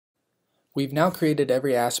We've now created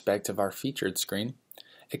every aspect of our featured screen,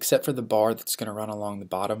 except for the bar that's going to run along the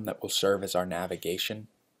bottom that will serve as our navigation.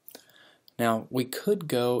 Now, we could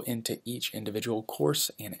go into each individual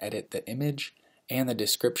course and edit the image and the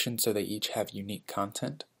description so they each have unique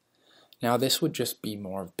content. Now, this would just be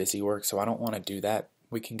more of busy work, so I don't want to do that.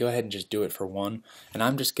 We can go ahead and just do it for one, and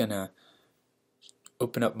I'm just going to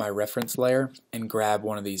open up my reference layer and grab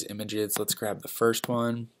one of these images. Let's grab the first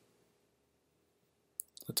one.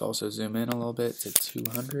 Let's also zoom in a little bit to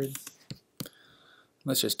 200.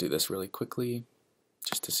 Let's just do this really quickly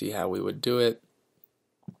just to see how we would do it.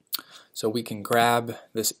 So we can grab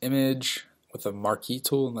this image with a marquee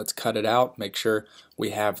tool and let's cut it out. Make sure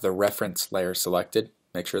we have the reference layer selected.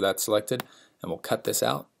 Make sure that's selected, and we'll cut this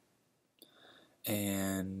out.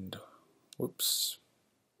 And whoops.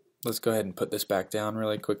 Let's go ahead and put this back down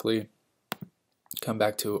really quickly. Come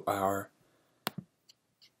back to our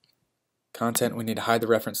content. We need to hide the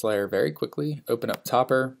reference layer very quickly. Open up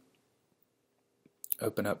Topper.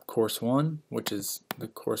 Open up Course 1, which is the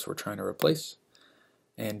course we're trying to replace.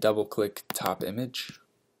 And double click Top Image.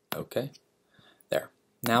 Okay. There.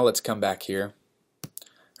 Now let's come back here.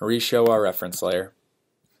 Reshow our reference layer.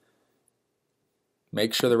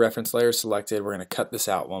 Make sure the reference layer is selected. We're going to cut this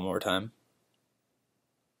out one more time.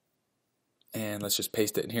 And let's just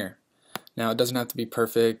paste it in here. Now it doesn't have to be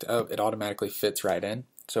perfect. Oh, it automatically fits right in.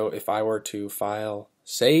 So if I were to File,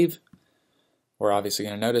 Save, we're obviously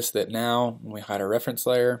going to notice that now when we hide our reference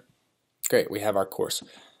layer, great, we have our course.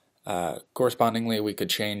 Correspondingly, we could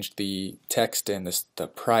change the text and the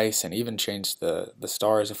price and even change the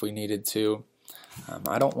stars if we needed to.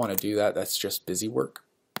 I don't want to do that. That's just busy work.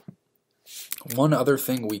 One other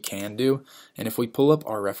thing we can do, and if we pull up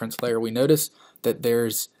our reference layer, we notice that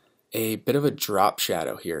there's a bit of a drop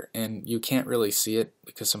shadow here, and you can't really see it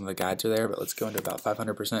because some of the guides are there, but let's go into about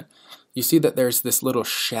 500%. You see that there's this little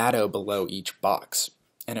shadow below each box,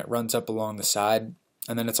 and it runs up along the side,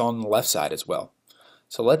 and then it's on the left side as well.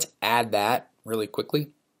 So let's add that really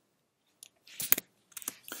quickly.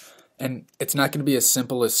 And it's not going to be as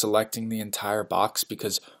simple as selecting the entire box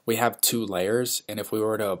because we have two layers, and if we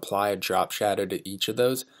were to apply a drop shadow to each of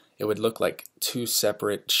those, it would look like two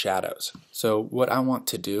separate shadows. So what I want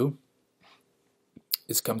to do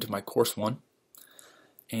is come to my Course 1,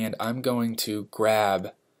 and I'm going to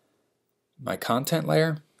grab my content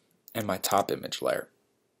layer and my top image layer.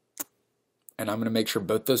 And I'm going to make sure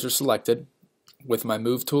both those are selected. With my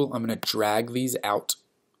Move tool, I'm going to drag these out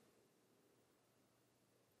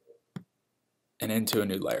and into a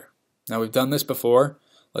new layer. Now we've done this before.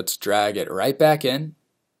 Let's drag it right back in.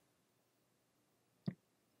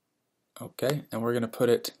 Okay, and we're going to put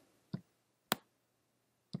it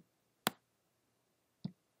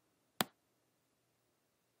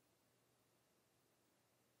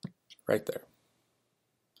right there.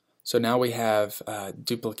 So now we have a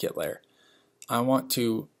duplicate layer. I want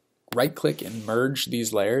to right click and merge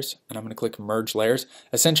these layers, and I'm going to click Merge Layers.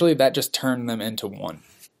 Essentially that just turned them into one.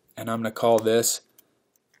 And I'm going to call this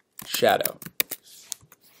Shadow.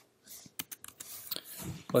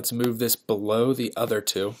 Let's move this below the other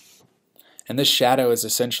two. And this shadow is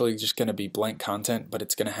essentially just going to be blank content, but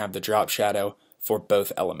it's going to have the drop shadow for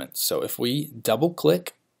both elements. So if we double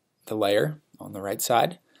click the layer on the right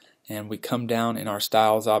side and we come down in our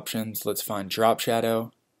styles options, let's find drop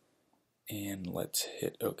shadow and let's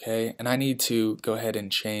hit OK. And I need to go ahead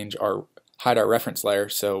and hide our reference layer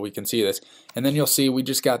so we can see this. And then you'll see we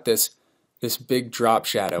just got this big drop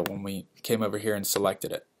shadow when we came over here and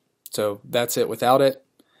selected it. So that's it without it.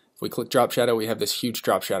 If we click drop shadow, we have this huge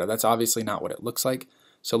drop shadow. That's obviously not what it looks like.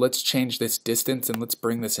 So let's change this distance and let's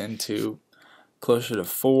bring this into closer to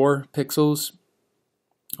 4 pixels.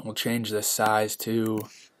 We'll change the size to,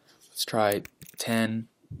 let's try 10.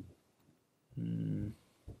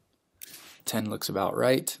 10 looks about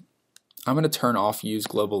right. I'm going to turn off Use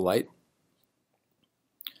Global Light.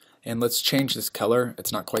 And let's change this color.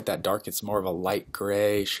 It's not quite that dark. It's more of a light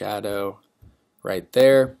gray shadow right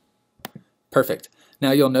there. Perfect.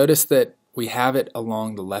 Now you'll notice that we have it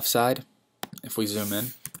along the left side. If we zoom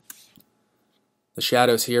in, the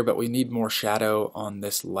shadow's here, but we need more shadow on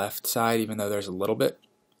this left side, even though there's a little bit.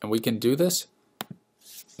 And we can do this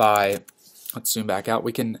by, let's zoom back out.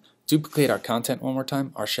 We can duplicate our content one more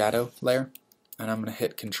time, our shadow layer, and I'm going to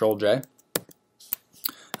hit Control J.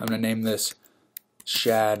 I'm going to name this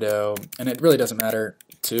Shadow, and it really doesn't matter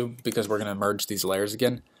too because we're going to merge these layers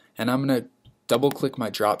again. And I'm going to double click my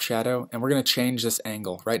drop shadow, and we're going to change this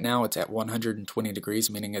angle. Right now it's at 120 degrees,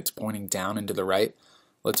 meaning it's pointing down and to the right.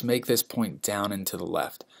 Let's make this point down and to the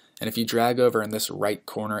left. And if you drag over in this right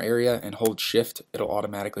corner area and hold shift, it'll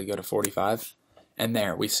automatically go to 45. And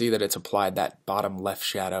there, we see that it's applied that bottom left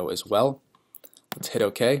shadow as well. Let's hit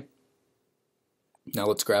OK. Now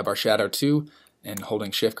let's grab our shadow 2 and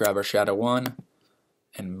holding shift grab our shadow 1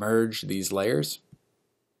 and merge these layers.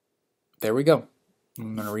 There we go.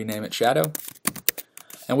 I'm going to rename it shadow.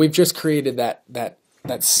 And we've just created that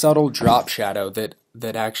subtle drop shadow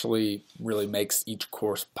that actually really makes each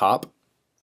course pop.